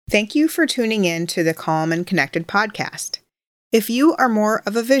Thank you for tuning in to the Calm and Connected podcast. If you are more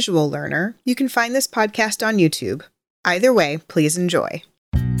of a visual learner, you can find this podcast on YouTube. Either way, please enjoy.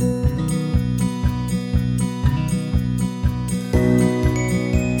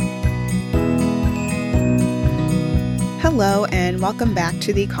 Hello, and welcome back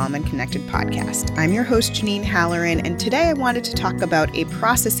to the Calm and Connected podcast. I'm your host, Janine Halloran, and today I wanted to talk about a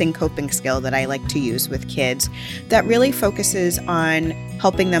processing coping skill that I like to use with kids that really focuses on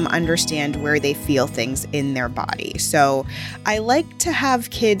helping them understand where they feel things in their body. So I like to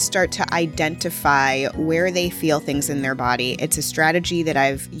have kids start to identify where they feel things in their body. It's a strategy that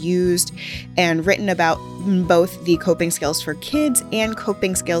I've used and written about in both the Coping Skills for Kids and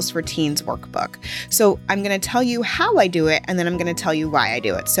Coping Skills for Teens workbook. So I'm going to tell you how I do it, and then I'm going to tell you why I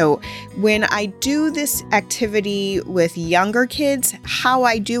do it. So when I do this activity with younger kids, how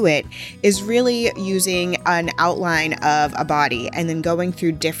I do it is really using an outline of a body and then going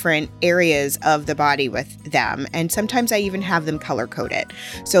through different areas of the body with them. And sometimes I even have them color code it.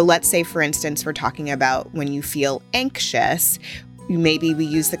 So let's say, for instance, we're talking about when you feel anxious. Maybe we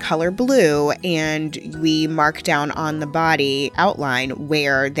use the color blue and we mark down on the body outline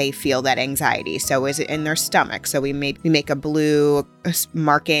where they feel that anxiety. So is it in their stomach? So we make a blue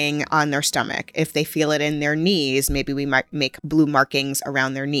marking on their stomach. If they feel it in their knees, maybe we might make blue markings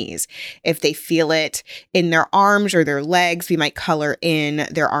around their knees. If they feel it in their arms or their legs, we might color in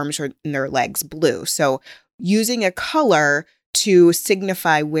their arms or in their legs blue. So using a color to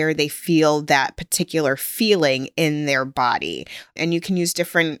signify where they feel that particular feeling in their body. And you can use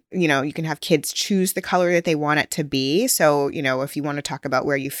different, you can have kids choose the color that they want it to be. So, if you want to talk about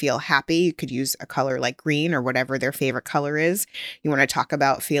where you feel happy, you could use a color like green or whatever their favorite color is. You want to talk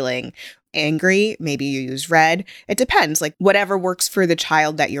about feeling angry, maybe you use red. It depends, like whatever works for the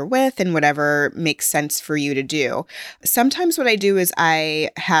child that you're with and whatever makes sense for you to do. Sometimes what I do is I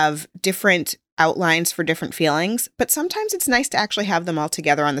have different outlines for different feelings, but sometimes it's nice to actually have them all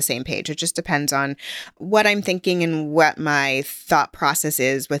together on the same page. It just depends on what I'm thinking and what my thought process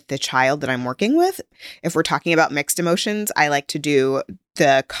is with the child that I'm working with. If we're talking about mixed emotions, I like to do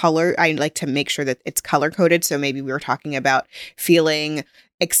the color. I like to make sure that it's color coded. So maybe we were talking about feeling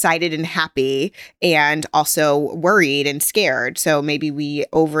excited and happy and also worried and scared. So maybe we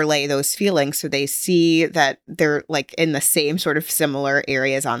overlay those feelings so they see that they're like in the same sort of similar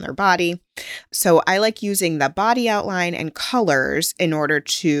areas on their body. So I like using the body outline and colors in order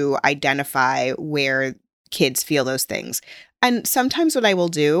to identify where kids feel those things. And sometimes what I will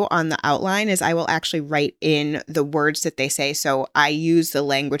do on the outline is I will actually write in the words that they say. So I use the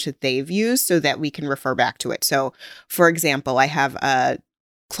language that they've used so that we can refer back to it. So for example, I have a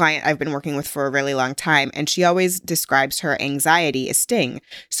client I've been working with for a really long time, and she always describes her anxiety as sting.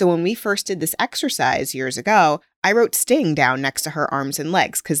 So when we first did this exercise years ago, I wrote sting down next to her arms and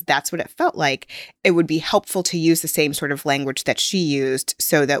legs because that's what it felt like. It would be helpful to use the same sort of language that she used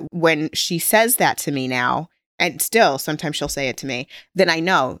so that when she says that to me now, and still sometimes she'll say it to me, then I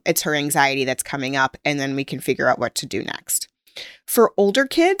know it's her anxiety that's coming up, and then we can figure out what to do next. For older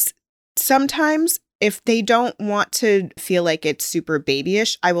kids, sometimes if they don't want to feel like it's super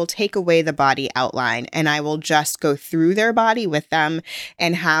babyish, I will take away the body outline and I will just go through their body with them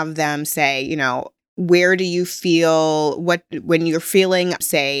and have them say, where do you feel when you're feeling,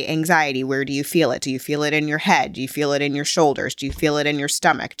 say, anxiety, where do you feel it? Do you feel it in your head? Do you feel it in your shoulders? Do you feel it in your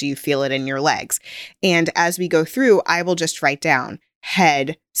stomach? Do you feel it in your legs? And as we go through, I will just write down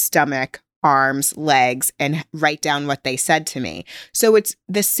head, stomach, arms, legs, and write down what they said to me. So it's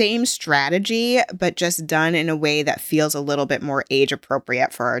the same strategy, but just done in a way that feels a little bit more age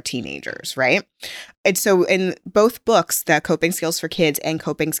appropriate for our teenagers, right? And so in both books, the Coping Skills for Kids and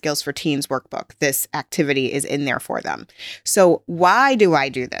Coping Skills for Teens workbook, this activity is in there for them. So why do I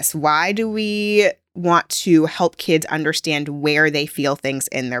do this? Why do we want to help kids understand where they feel things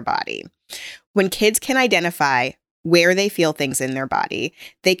in their body? When kids can identify where they feel things in their body,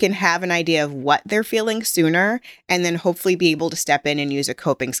 they can have an idea of what they're feeling sooner, and then hopefully be able to step in and use a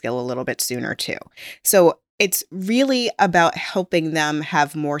coping skill a little bit sooner too. So it's really about helping them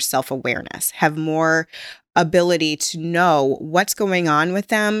have more self-awareness, have more ability to know what's going on with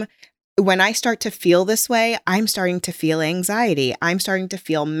them. When I start to feel this way, I'm starting to feel anxiety. I'm starting to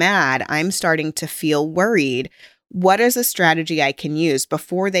feel mad. I'm starting to feel worried. What is a strategy I can use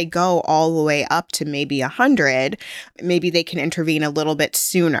before they go all the way up to maybe 100? Maybe they can intervene a little bit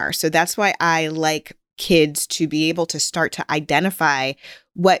sooner. So that's why I like kids to be able to start to identify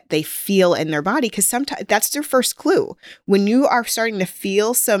what they feel in their body, because sometimes that's their first clue. When you are starting to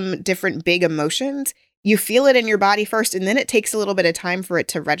feel some different big emotions, You feel it in your body first, and then it takes a little bit of time for it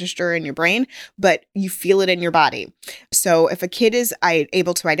to register in your brain, but you feel it in your body. So if a kid is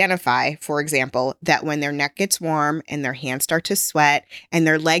able to identify, for example, that when their neck gets warm and their hands start to sweat and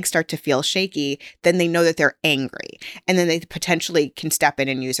their legs start to feel shaky, then they know that they're angry. And then they potentially can step in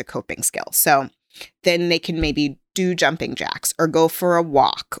and use a coping skill. So then they can maybe do jumping jacks or go for a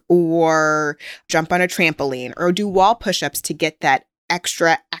walk or jump on a trampoline or do wall push-ups to get that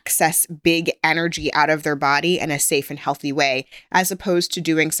extra excess big energy out of their body in a safe and healthy way, as opposed to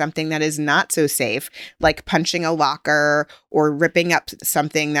doing something that is not so safe, like punching a locker or ripping up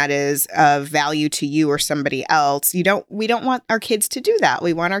something that is of value to you or somebody else. We don't want our kids to do that.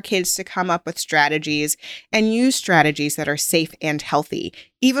 We want our kids to come up with strategies and use strategies that are safe and healthy,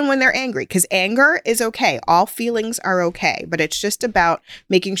 even when they're angry, because anger is okay. All feelings are okay, but it's just about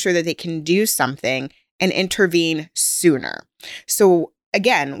making sure that they can do something and intervene sooner. So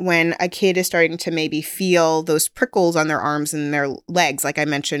again, when a kid is starting to maybe feel those prickles on their arms and their legs, like I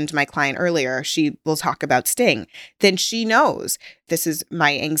mentioned my client earlier, she will talk about sting, then she knows this is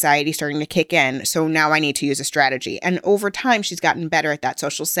my anxiety starting to kick in. So now I need to use a strategy. And over time, she's gotten better at that. So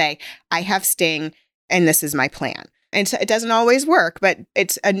she'll say, I have sting and this is my plan. And so it doesn't always work, but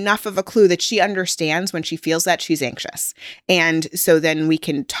it's enough of a clue that she understands when she feels that she's anxious. And so then we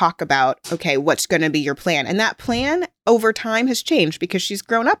can talk about, okay, what's going to be your plan? And that plan over time has changed because she's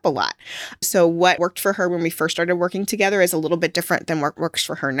grown up a lot. So what worked for her when we first started working together is a little bit different than what works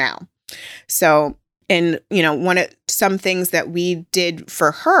for her now. So, and, some things that we did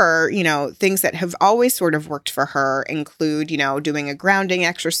for her, things that have always sort of worked for her include, doing a grounding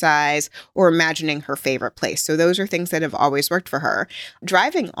exercise or imagining her favorite place. So those are things that have always worked for her.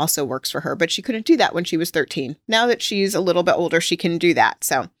 Driving also works for her, but she couldn't do that when she was 13. Now that she's a little bit older, she can do that.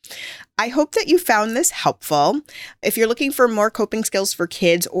 So I hope that you found this helpful. If you're looking for more coping skills for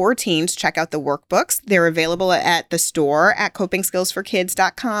kids or teens, check out the workbooks. They're available at the store at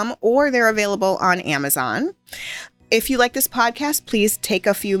copingskillsforkids.com, or they're available on Amazon. If you like this podcast, please take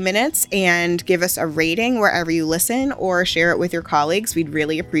a few minutes and give us a rating wherever you listen or share it with your colleagues. We'd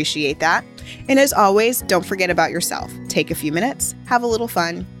really appreciate that. And as always, don't forget about yourself. Take a few minutes, have a little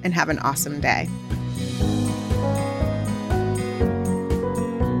fun, and have an awesome day.